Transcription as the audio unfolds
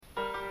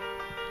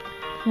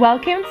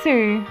Welcome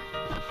to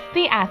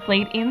The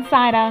Athlete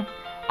Insider,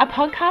 a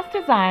podcast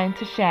designed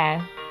to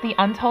share the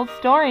untold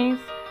stories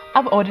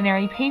of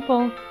ordinary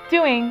people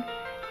doing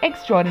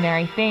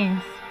extraordinary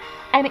things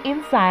and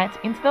insight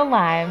into the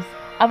lives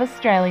of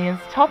Australia's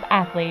top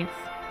athletes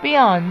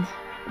beyond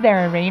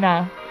their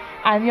arena.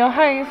 I'm your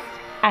host,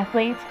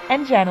 athlete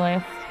and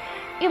journalist,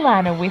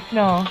 Ilana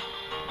Withnor.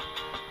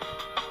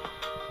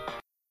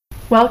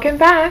 Welcome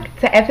back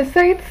to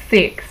episode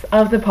 6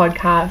 of the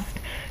podcast.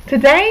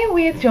 Today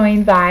we are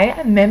joined by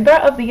a member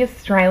of the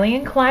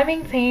Australian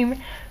climbing team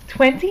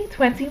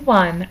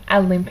 2021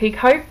 Olympic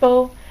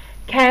hopeful,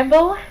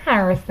 Campbell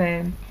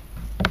Harrison.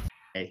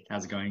 Hey,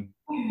 how's it going?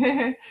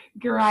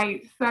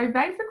 Great. So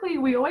basically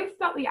we always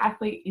start the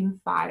Athlete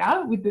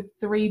Insider with the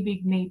 3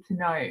 big need to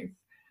knows.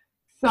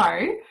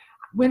 So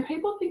when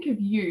people think of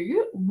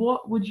you,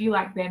 what would you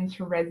like them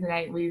to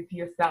resonate with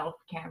yourself,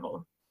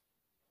 Campbell?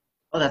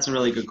 Oh, that's a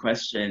really good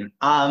question.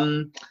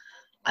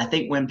 I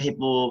think when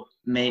people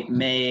meet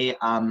me,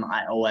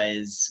 I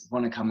always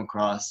want to come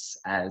across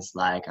as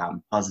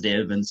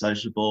positive and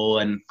sociable,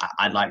 and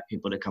I'd like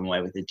people to come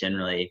away with it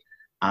generally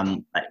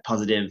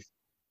positive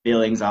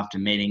feelings after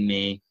meeting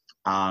me.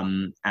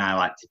 And I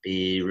like to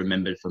be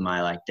remembered for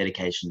my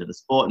dedication to the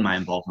sport and my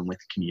involvement with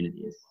the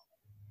community as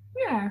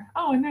well. Yeah.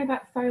 Oh no,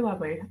 that's so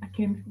lovely. I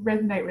can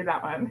resonate with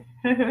that one.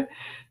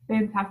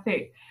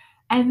 Fantastic.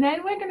 And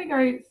then we're going to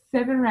go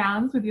 7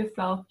 rounds with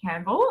yourself,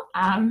 Campbell.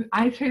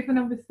 I chose the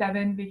number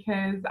 7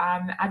 because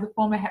as a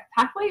former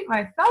heptathlete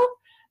myself,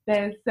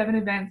 there's 7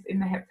 events in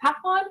the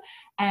heptathlon.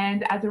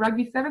 And as a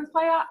rugby sevens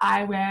player,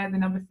 I wear the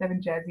number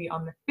 7 jersey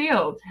on the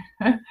field.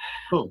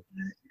 Cool.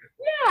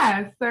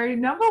 Yeah. So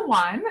number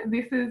 1,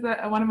 this is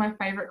one of my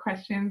favorite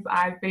questions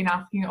I've been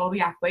asking all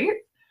the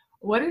athletes.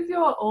 What is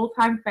your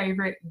all-time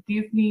favorite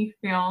Disney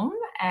film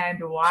and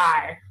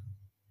why?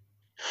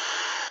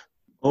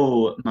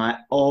 Oh, my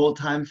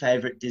all-time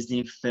favorite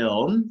Disney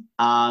film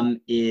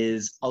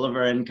is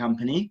Oliver and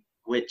Company,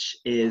 which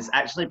is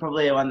actually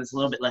probably one that's a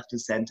little bit left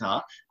of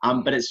center,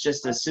 but it's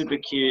just a super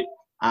cute,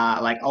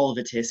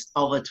 Oliver Twist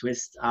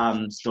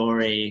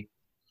story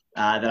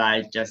that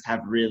I just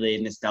have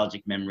really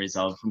nostalgic memories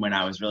of from when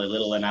I was really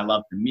little, and I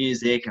love the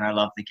music, and I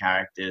love the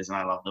characters, and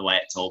I love the way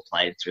it's all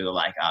played through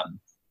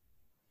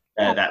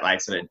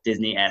that sort of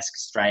Disney-esque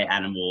stray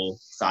animal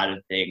side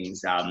of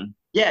things.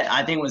 Yeah,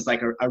 I think it was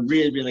a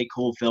really, really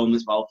cool film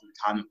as well for the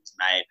time it was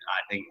made.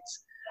 I think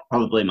it's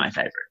probably my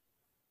favorite.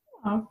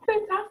 Oh,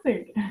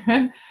 fantastic.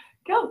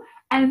 Cool.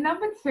 And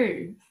number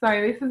 2, so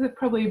this is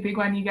probably a big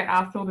one you get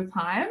asked all the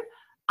time.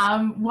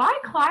 Why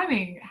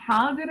climbing?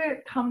 How did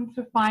it come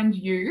to find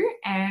you,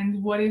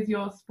 and what is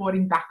your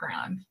sporting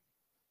background?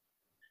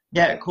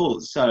 Yeah, cool.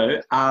 So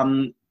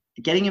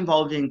getting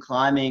involved in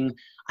climbing,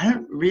 I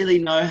don't really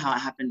know how it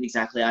happened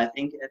exactly. I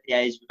think at the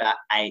age of about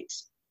 8,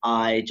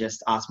 I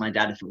just asked my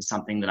dad if it was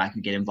something that I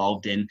could get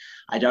involved in.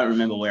 I don't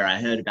remember where I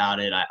heard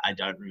about it. I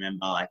don't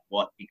remember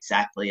what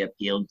exactly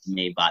appealed to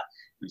me, but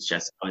it was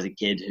just, I was a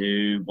kid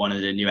who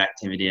wanted a new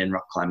activity, and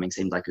rock climbing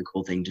seemed like a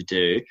cool thing to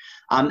do.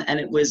 And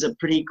it was a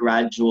pretty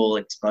gradual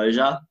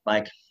exposure.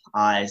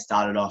 I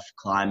started off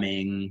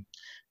climbing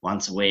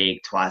once a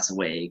week, twice a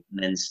week,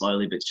 and then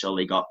slowly but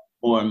surely got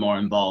more and more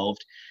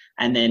involved.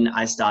 And then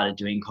I started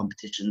doing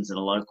competitions at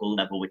a local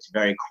level, which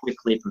very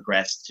quickly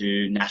progressed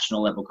to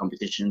national level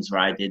competitions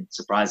where I did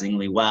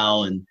surprisingly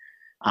well. And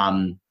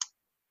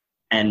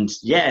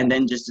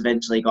then just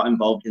eventually got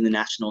involved in the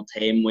national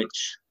team,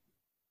 which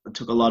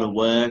took a lot of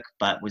work,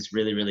 but was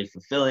really, really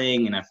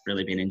fulfilling. And I've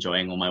really been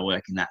enjoying all my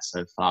work in that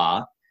so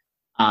far.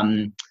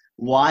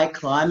 Why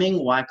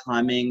climbing? Why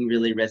climbing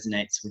really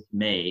resonates with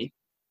me?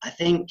 I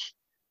think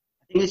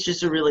it's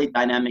just a really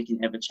dynamic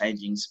and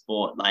ever-changing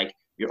sport.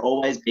 You're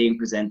always being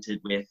presented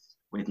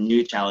with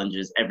new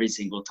challenges every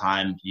single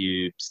time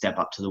you step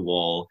up to the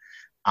wall.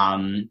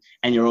 And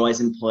you're always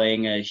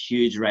employing a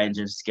huge range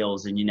of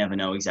skills, and you never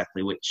know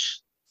exactly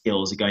which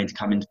skills are going to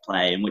come into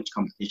play in which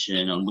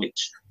competition, on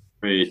which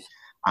route.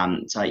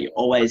 So you're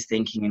always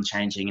thinking and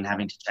changing and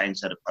having to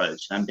change that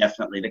approach. And I'm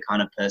definitely the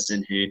kind of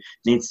person who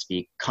needs to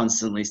be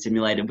constantly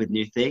stimulated with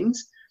new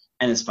things.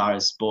 And as far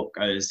as sport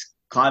goes,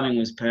 climbing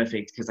was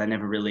perfect because I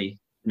never really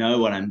know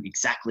what I'm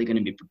exactly going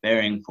to be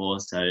preparing for.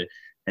 So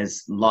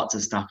there's lots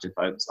of stuff to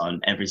focus on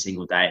every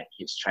single day. It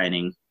keeps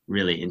training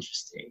really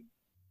interesting.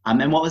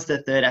 And what was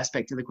the third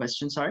aspect of the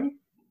question? Sorry.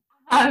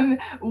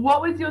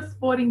 What was your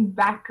sporting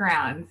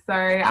background? So,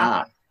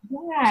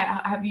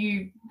 have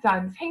you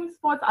done team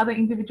sports, other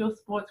individual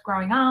sports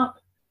growing up?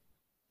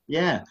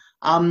 Yeah.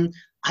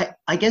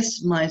 I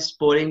guess my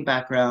sporting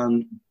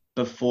background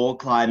before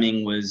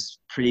climbing was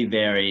pretty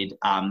varied,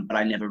 but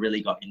I never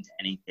really got into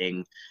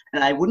anything.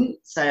 And I wouldn't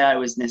say I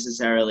was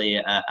necessarily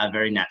a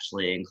very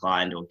naturally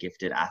inclined or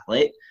gifted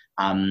athlete,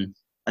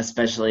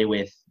 especially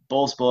with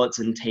ball sports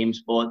and team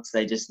sports.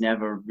 They just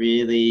never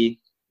really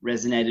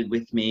resonated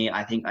with me.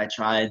 I think I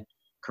tried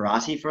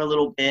karate for a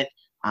little bit,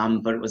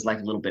 but it was a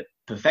little bit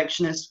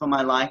perfectionist for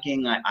my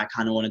liking. I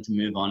kind of wanted to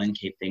move on and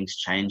keep things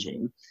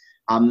changing.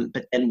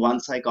 But then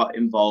once I got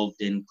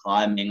involved in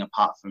climbing,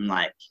 apart from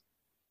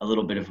a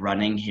little bit of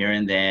running here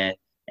and there.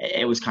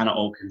 It was kind of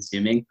all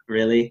consuming,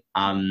 really.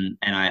 And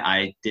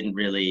I didn't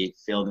really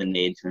feel the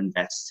need to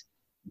invest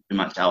too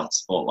much else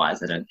sport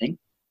wise, I don't think.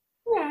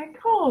 Yeah,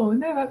 cool.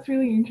 No, that's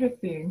really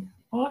interesting.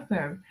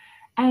 Awesome.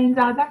 And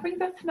that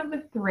brings us to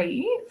number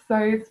 3.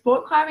 So,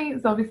 sport climbing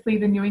is obviously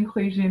the new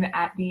inclusion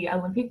at the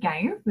Olympic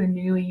Games, the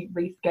newly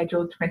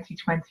rescheduled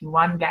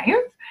 2021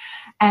 Games.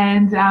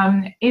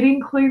 And it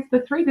includes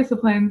the 3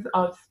 disciplines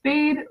of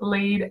speed,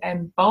 lead,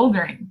 and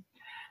bouldering.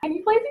 Can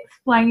you please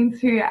explain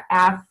to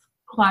us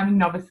climbing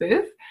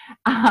novices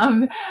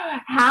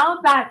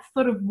how that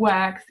sort of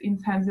works in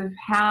terms of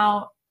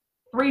how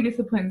 3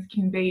 disciplines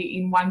can be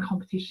in one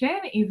competition?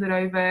 Is it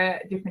over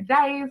different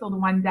days or the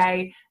one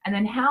day? And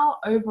then how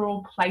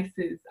overall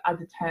places are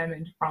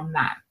determined from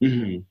that?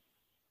 Mm-hmm.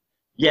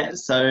 Yeah,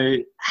 so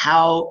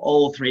how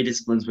all 3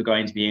 disciplines were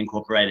going to be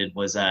incorporated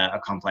was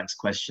a complex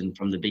question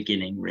from the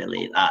beginning,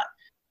 really.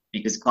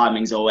 Because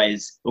climbing's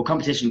always, well,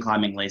 competition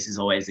climbing at least has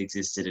always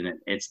existed in it.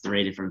 It's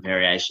 3 different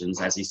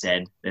variations. As you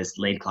said, there's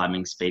lead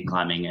climbing, speed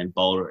climbing, and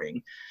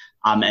bouldering.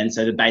 And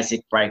so the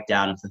basic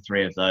breakdown of the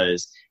 3 of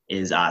those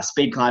is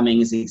speed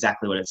climbing is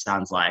exactly what it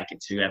sounds like.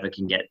 It's whoever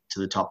can get to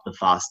the top the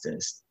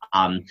fastest.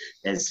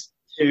 There's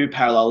 2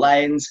 parallel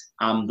lanes.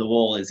 The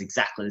wall is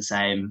exactly the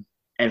same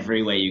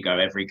everywhere you go,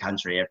 every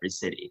country, every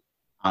city.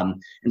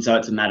 And so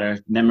it's a matter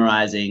of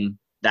memorizing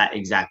that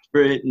exact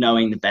route,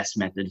 knowing the best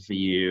method for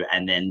you,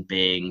 and then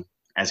being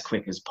as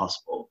quick as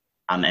possible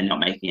and not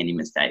making any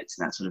mistakes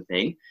and that sort of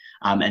thing.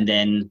 And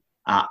then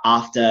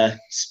after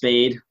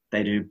speed,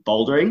 they do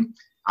bouldering.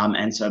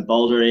 And so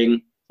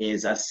bouldering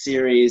is a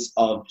series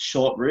of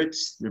short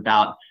routes. They're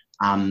about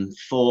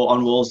 4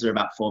 on walls. They're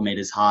about 4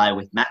 meters high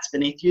with mats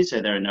beneath you.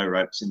 So there are no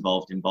ropes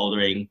involved in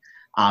bouldering.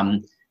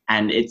 And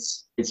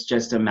it's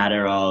just a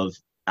matter of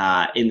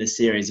in the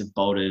series of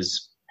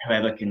boulders,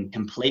 whoever can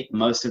complete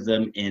most of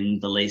them in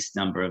the least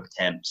number of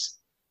attempts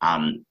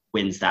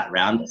wins that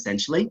round,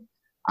 essentially.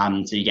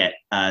 So you get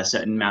a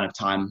certain amount of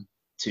time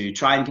to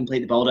try and complete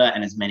the boulder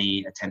and as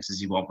many attempts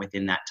as you want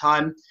within that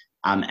time.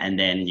 And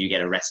then you get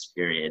a rest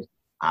period.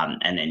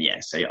 And then,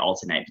 so you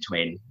alternate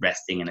between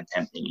resting and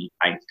attempting. You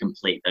try to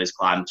complete those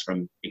climbs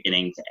from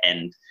beginning to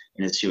end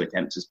in as few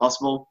attempts as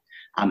possible.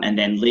 And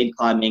then lead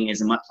climbing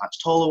is a much, much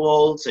taller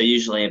wall, so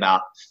usually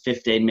about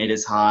 15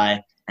 meters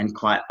high and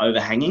quite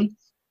overhanging.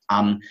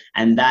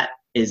 And that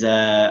is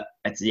an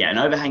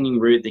overhanging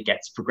route that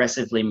gets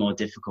progressively more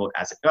difficult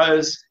as it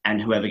goes,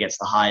 and whoever gets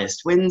the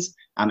highest wins,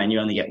 and you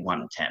only get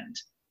 1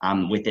 attempt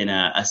within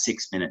a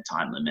 6-minute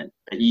time limit.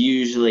 But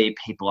usually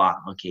people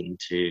aren't looking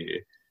to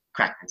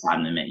crack the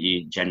time limit.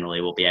 You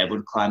generally will be able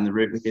to climb the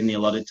route within the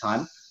allotted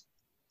time.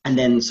 And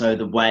then so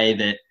the way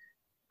that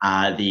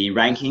the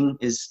ranking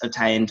is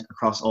obtained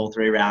across all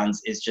 3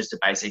 rounds is just a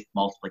basic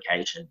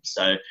multiplication.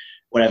 So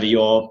whatever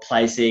your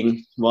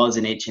placing was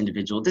in each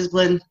individual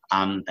discipline,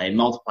 they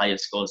multiply your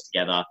scores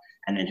together,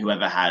 and then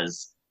whoever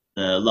has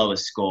the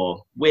lowest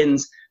score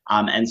wins.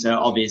 And so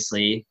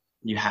obviously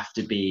you have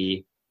to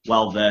be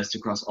well versed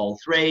across all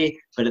 3,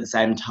 but at the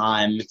same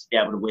time, to be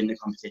able to win the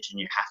competition,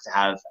 you have to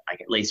have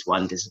like at least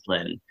one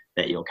discipline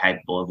that you're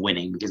capable of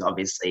winning, because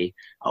obviously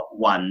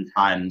 1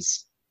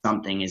 times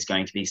something is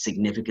going to be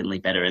significantly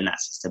better in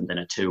that system than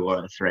a 2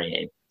 or a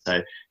 3.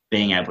 So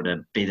being able to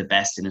be the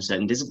best in a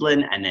certain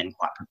discipline and then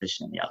quite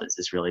proficient in the others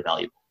is really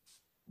valuable.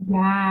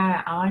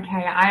 Yeah,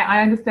 okay.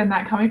 I understand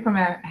that. Coming from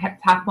a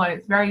heptathlon,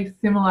 it's very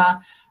similar,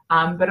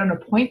 but on a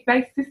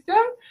point-based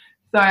system.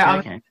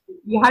 So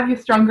you have your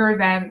stronger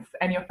events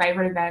and your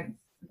favorite events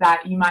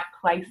that you might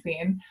place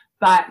in,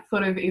 but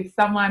sort of if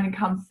someone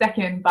comes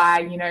second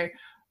by,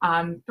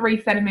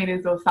 3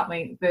 centimeters or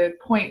something, the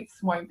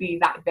points won't be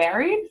that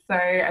varied. So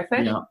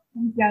essentially it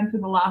comes down to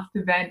the last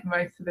event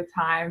most of the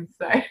time.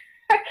 So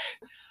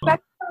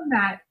based on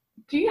that,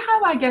 do you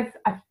have, I guess,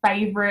 a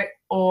favorite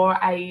or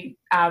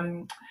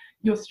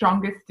your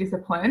strongest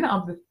discipline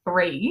of the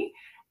 3?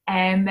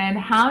 And then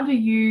how do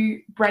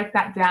you break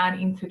that down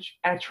into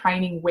a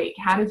training week?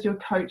 How does your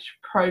coach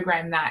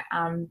program that?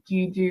 Do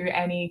you do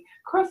any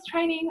cross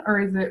training,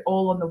 or is it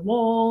all on the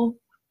wall?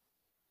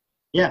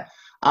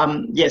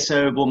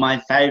 So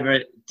my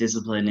favorite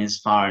discipline is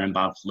far and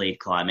above lead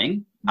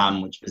climbing,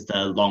 which was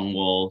the long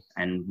wall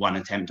and 1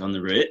 attempt on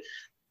the route.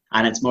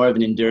 And it's more of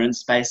an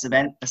endurance-based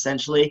event,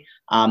 essentially.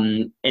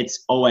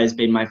 It's always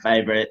been my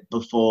favorite.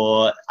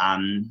 Before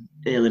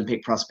the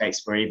Olympic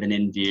prospects were even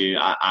in view,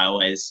 I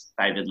always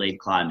favored lead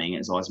climbing.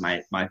 It's always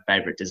my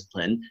favorite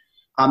discipline.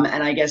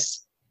 And I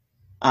guess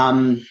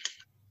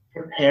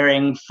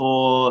preparing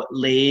for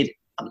lead,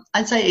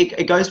 I'd say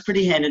it goes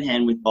pretty hand in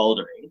hand with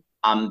bouldering,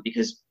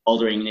 because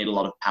bouldering you need a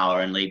lot of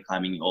power, and lead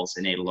climbing you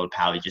also need a lot of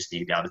power. You just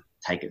need to be able to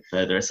take it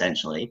further,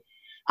 essentially.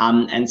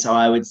 And so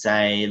I would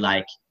say,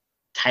 like,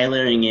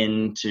 tailoring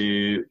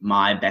into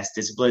my best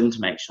discipline to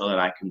make sure that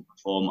I can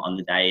perform on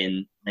the day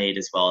in lead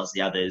as well as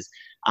the others,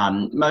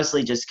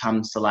 mostly just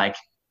comes to like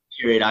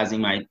periodizing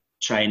my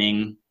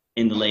training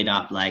in the lead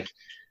up. Like,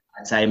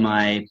 I'd say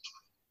my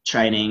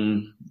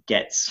training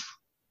gets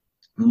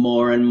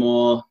more and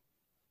more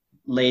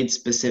lead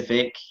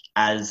specific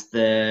as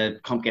the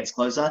comp gets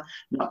closer,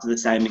 not to the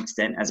same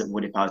extent as it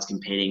would if I was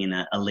competing in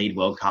a lead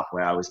World Cup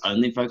where I was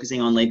only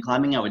focusing on lead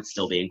climbing. I would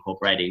still be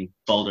incorporating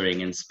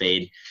bouldering and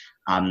speed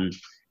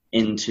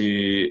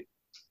into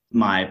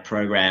my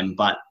program,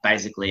 but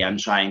basically I'm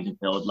trying to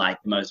build like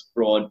the most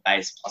broad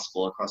base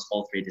possible across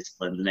all three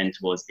disciplines. And then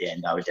towards the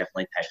end, I would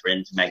definitely taper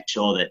in to make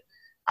sure that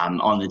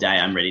on the day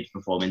I'm ready to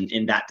perform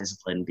in that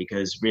discipline,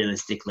 because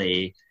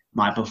realistically,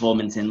 my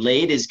performance in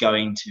lead is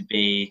going to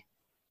be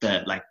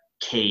the like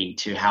key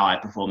to how I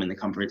perform in the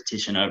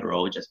competition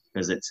overall, just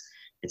because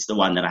it's the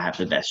one that I have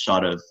the best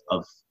shot of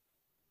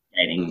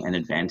gaining an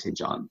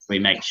advantage on. So we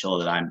make sure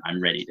that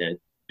I'm ready to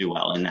do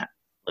well in that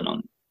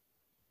discipline.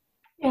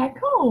 Yeah,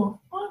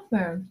 cool.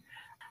 Awesome.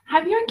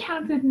 Have you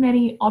encountered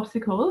many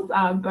obstacles,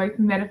 both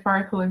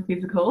metaphorical and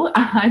physical,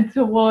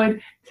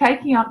 toward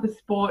taking up the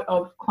sport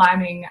of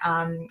climbing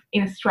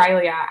in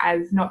Australia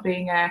as not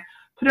being a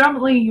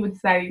predominantly, you would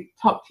say,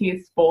 top tier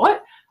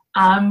sport?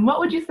 What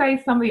would you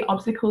say some of the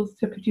obstacles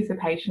to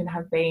participation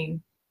have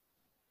been?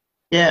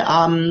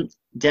 Yeah,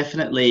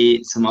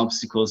 definitely some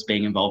obstacles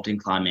being involved in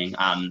climbing.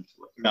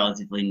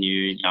 Relatively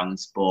new, young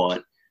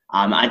sport.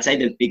 I'd say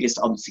the biggest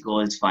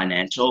obstacle is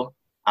financial.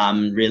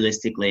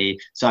 Realistically,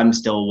 so I'm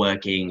still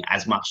working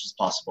as much as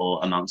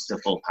possible amongst a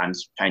full-time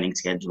training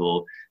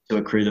schedule to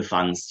accrue the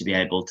funds to be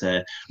able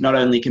to not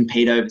only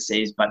compete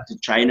overseas, but to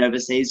train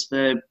overseas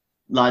for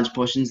large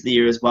portions of the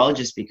year as well,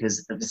 just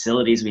because the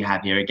facilities we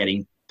have here are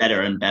getting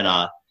better and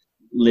better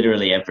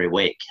literally every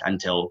week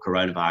until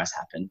coronavirus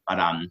happened. But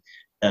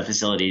the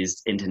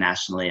facilities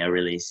internationally are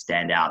really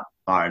stand out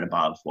far and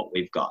above what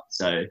we've got.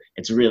 So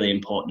it's really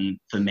important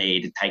for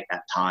me to take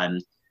that time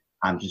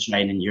to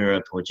train in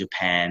Europe or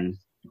Japan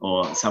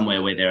or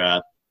somewhere where there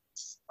are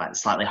like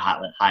slightly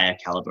higher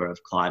caliber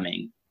of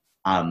climbing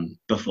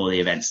before the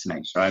events to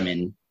make sure I'm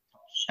in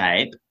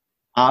shape.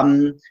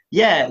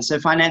 So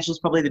financial is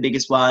probably the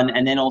biggest one,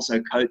 and then also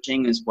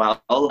coaching as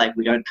well. Like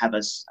we don't have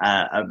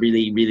a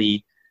really,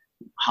 really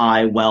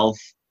high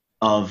wealth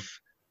of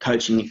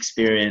coaching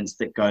experience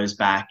that goes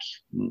back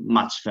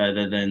much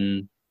further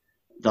than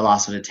the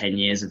last sort of 10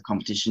 years of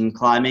competition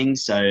climbing.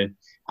 So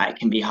it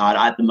can be hard.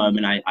 At the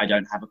moment, I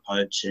don't have a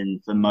coach,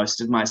 and for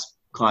most of my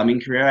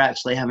climbing career, I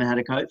actually haven't had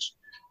a coach.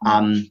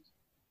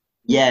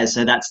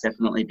 So that's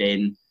definitely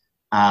been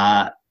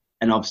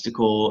an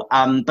obstacle.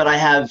 But I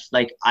have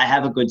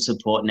a good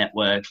support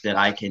network that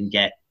I can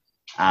get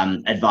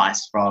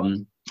advice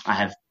from. I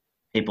have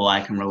people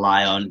I can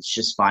rely on. It's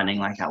just finding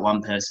like that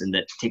one person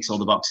that ticks all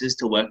the boxes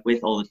to work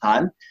with all the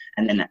time.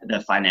 And then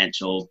the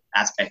financial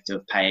aspect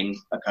of paying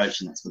a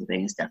coach and that sort of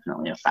thing is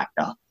definitely a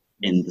factor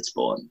in the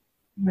sport.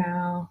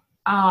 Wow.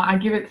 Oh, I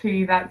give it to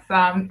you. That's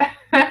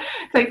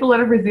takes a lot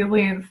of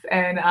resilience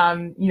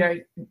and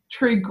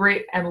true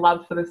grit and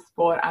love for the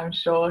sport, I'm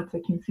sure,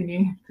 to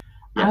continue.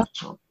 Yeah,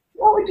 sure.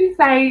 What would you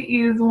say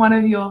is one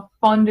of your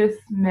fondest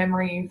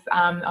memories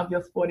of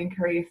your sporting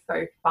career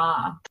so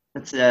far?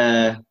 That's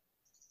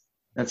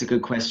a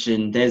good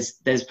question.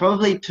 There's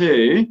probably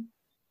two.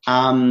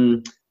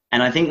 And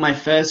I think my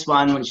first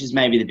one, which is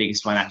maybe the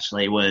biggest one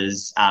actually,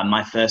 was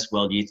my first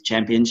World Youth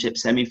Championship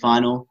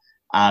semi-final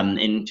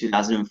in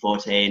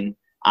 2014.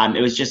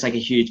 It was just like a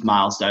huge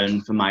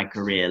milestone for my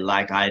career.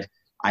 Like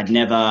I'd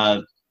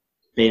never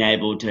been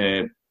able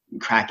to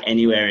crack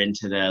anywhere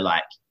into the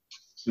like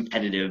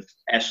competitive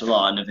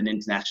echelon of an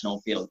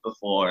international field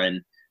before,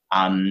 and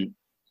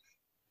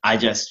I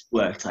just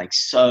worked like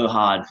so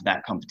hard for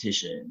that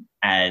competition,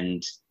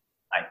 and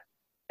I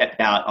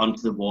stepped out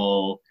onto the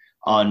wall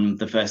on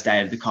the first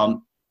day of the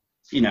comp,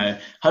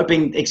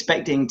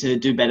 expecting to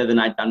do better than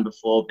I'd done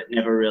before, but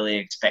never really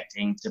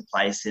expecting to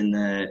place in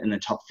the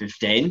top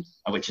 15,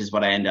 which is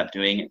what I ended up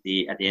doing at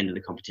the end of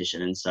the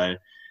competition. And so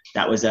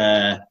that was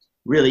a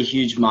really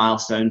huge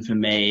milestone for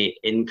me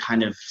in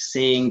kind of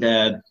seeing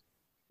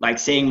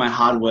my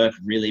hard work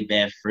really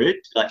bear fruit.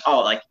 Like, oh,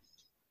 like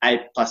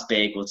A plus B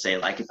equals C.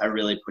 Like if I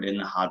really put in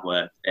the hard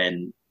work,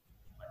 then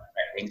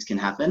great things can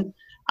happen.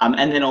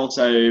 And then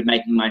also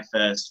making my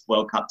first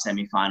World Cup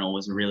semi-final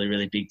was a really,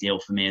 really big deal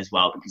for me as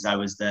well, because I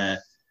was the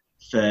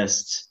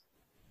first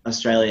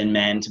Australian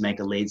man to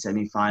make a lead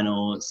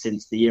semi-final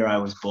since the year I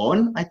was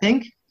born, I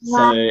think.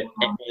 Wow. So it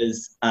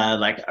was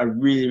like a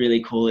really,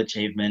 really cool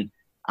achievement,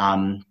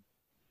 and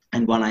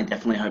one I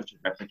definitely hope to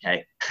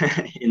replicate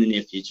in the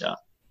near future.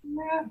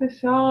 Yeah, for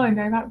sure.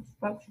 No,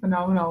 that's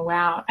phenomenal.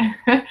 Wow.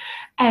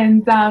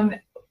 And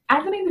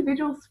as an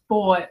individual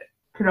sport,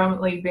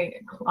 predominantly being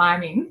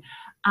climbing,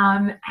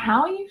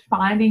 how are you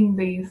finding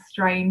these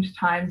strange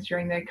times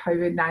during the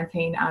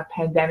COVID-19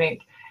 pandemic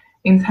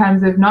in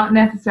terms of not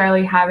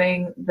necessarily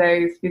having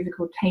those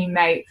physical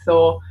teammates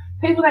or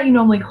people that you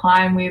normally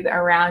climb with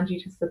around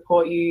you to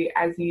support you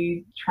as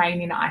you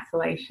train in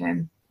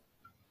isolation?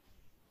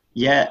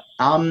 Yeah,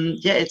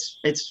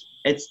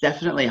 it's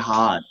definitely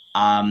hard.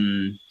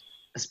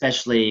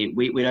 Especially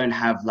we don't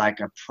have like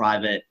a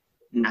private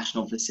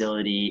national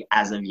facility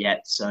as of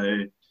yet,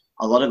 so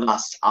a lot of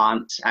us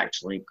aren't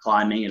actually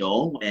climbing at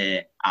all.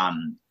 We're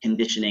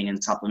conditioning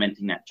and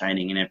supplementing that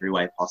training in every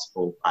way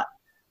possible. But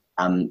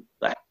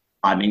like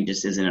climbing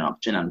just isn't an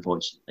option,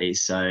 unfortunately.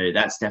 So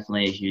that's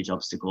definitely a huge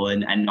obstacle,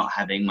 and not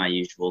having my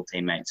usual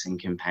teammates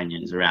and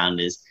companions around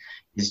is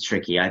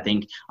tricky. I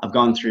think I've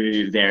gone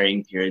through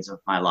varying periods of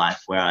my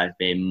life where I've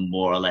been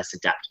more or less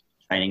adapted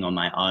to training on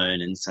my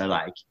own, and so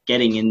like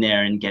getting in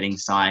there and getting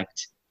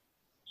psyched.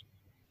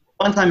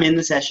 Once I'm in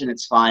the session,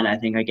 it's fine. I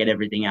think I get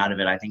everything out of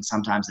it. I think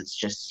sometimes it's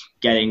just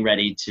getting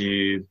ready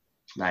to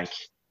like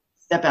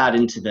step out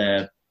into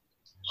the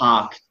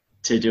park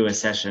to do a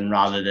session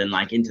rather than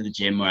like into the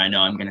gym where I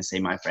know I'm going to see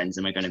my friends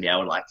and we're going to be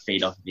able to like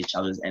feed off of each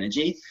other's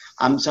energy.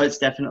 So it's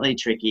definitely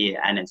tricky,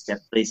 and it's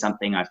definitely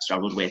something I've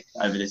struggled with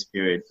over this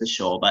period for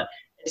sure. But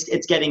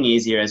it's getting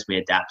easier as we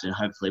adapt, and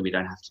hopefully we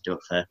don't have to do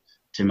it for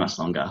too much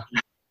longer.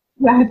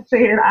 That's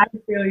it. I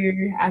feel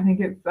you. I think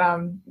it's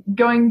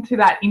going to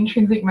that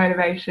intrinsic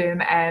motivation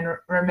and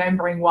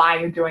remembering why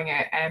you're doing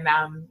it. And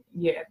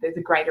yeah, there's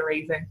a greater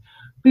reason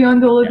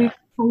beyond all of this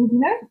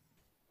craziness.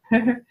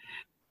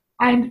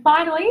 And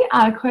finally,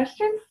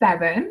 question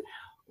 7.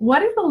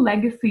 What is the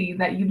legacy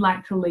that you'd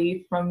like to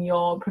leave from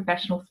your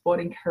professional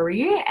sporting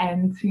career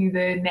and to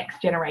the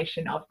next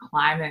generation of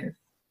climbers?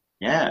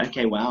 Yeah,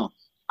 okay, wow.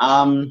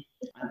 I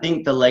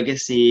think the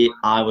legacy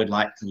I would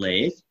like to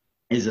leave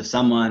is of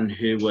someone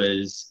who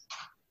was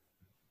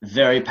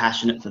very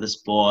passionate for the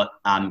sport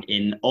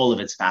in all of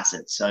its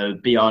facets. So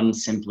beyond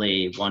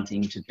simply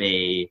wanting to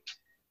be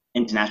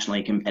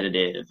internationally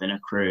competitive and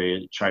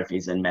accrue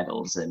trophies and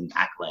medals and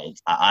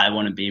accolades, I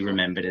want to be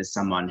remembered as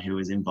someone who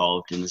was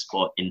involved in the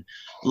sport in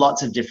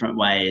lots of different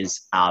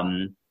ways,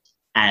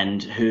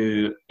 and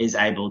who is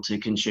able to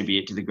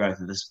contribute to the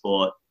growth of the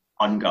sport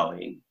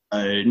ongoing.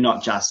 So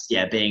not just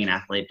being an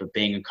athlete, but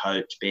being a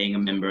coach, being a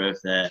member of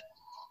the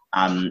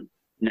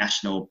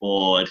national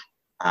board,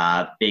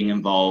 being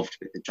involved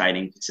with the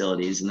training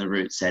facilities and the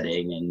route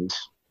setting and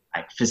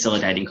like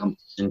facilitating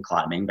competition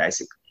climbing,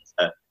 basically.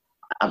 So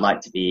I'd like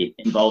to be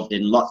involved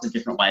in lots of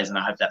different ways, and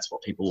I hope that's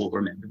what people will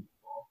remember me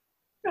for.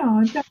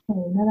 Oh,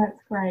 definitely. No,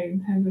 that's great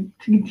in terms of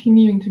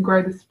continuing to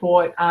grow the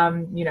sport,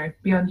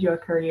 beyond your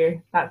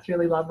career. That's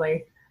really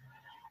lovely.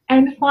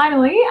 And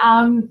finally,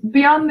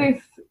 beyond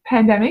this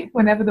pandemic,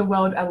 whenever the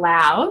world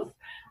allows,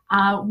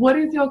 what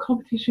is your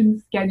competition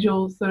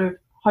schedule sort of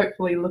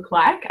hopefully look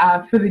like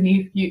for the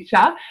near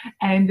future?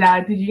 And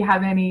did you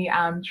have any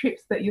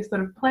trips that you're sort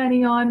of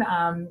planning on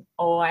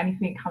or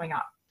anything coming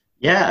up?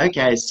 Yeah,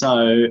 okay.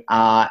 So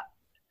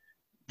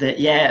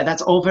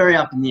that's all very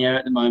up in the air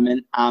at the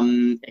moment.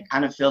 It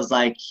kind of feels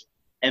like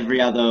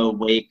every other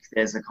week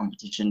there's a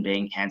competition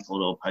being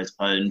cancelled or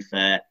postponed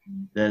for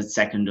the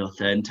second or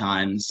third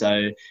time.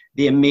 So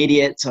the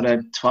immediate sort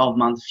of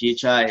 12-month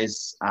future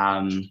is,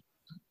 I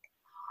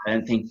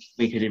don't think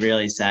we could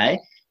really say.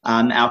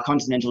 Our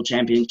continental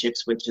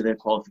championships, which are the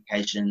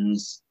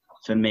qualifications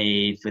for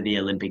me for the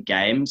Olympic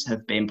Games,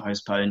 have been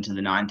postponed to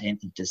the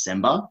 19th of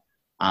December,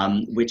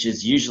 which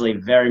is usually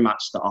very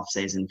much the off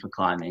season for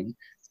climbing.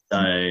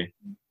 So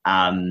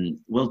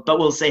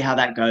we'll see how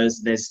that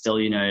goes. There's still,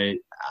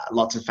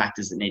 lots of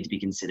factors that need to be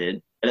considered,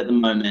 but at the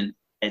moment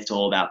it's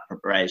all about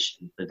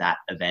preparation for that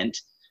event.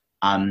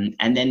 And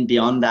then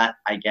beyond that,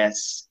 I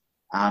guess,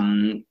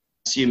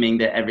 assuming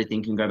that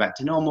everything can go back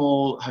to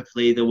normal,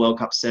 hopefully the World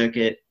Cup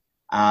circuit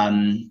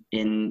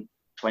in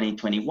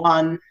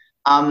 2021.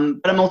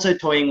 But I'm also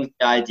toying with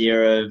the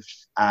idea of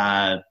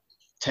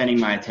turning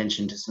my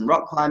attention to some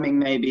rock climbing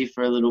maybe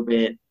for a little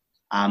bit,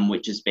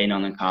 which has been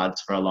on the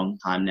cards for a long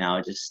time now.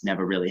 I just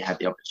never really had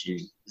the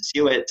opportunity to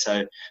pursue it.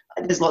 So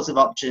there's lots of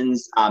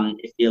options.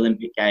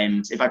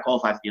 If I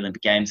qualify for the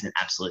Olympic Games, then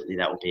absolutely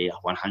that will be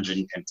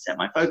 110%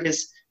 my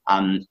focus.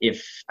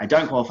 If I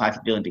don't qualify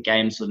for the Olympic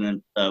Games,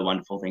 then the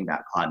wonderful thing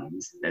about climbing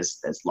is there's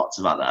lots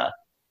of other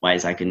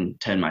ways I can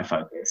turn my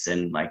focus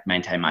and like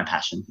maintain my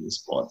passion for the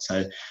sport.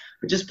 So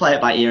we just play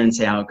it by ear and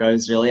see how it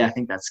goes, really. I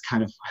think that's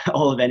kind of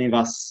all that any of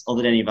us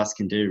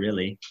can do,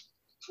 really.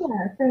 Yeah,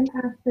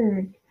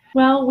 fantastic.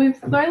 Well, we've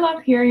so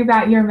loved hearing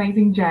about your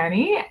amazing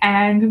journey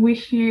and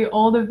wish you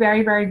all the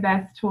very, very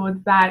best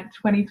towards that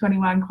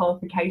 2021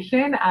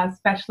 qualification,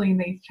 especially in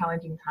these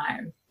challenging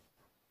times.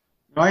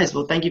 No worries.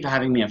 Well, thank you for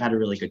having me. I've had a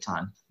really good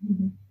time.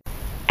 Mm-hmm.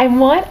 And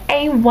what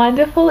a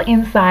wonderful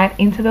insight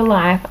into the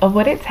life of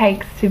what it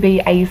takes to be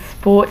a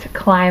sport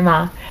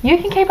climber. You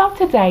can keep up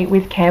to date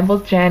with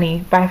Campbell's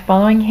journey by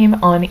following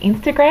him on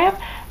Instagram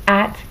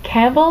at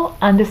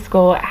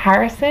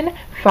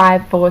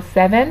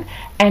Campbell_Harrison547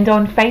 and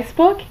on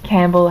Facebook,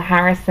 Campbell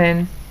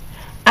Harrison.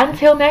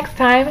 Until next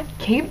time,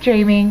 keep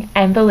dreaming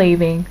and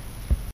believing.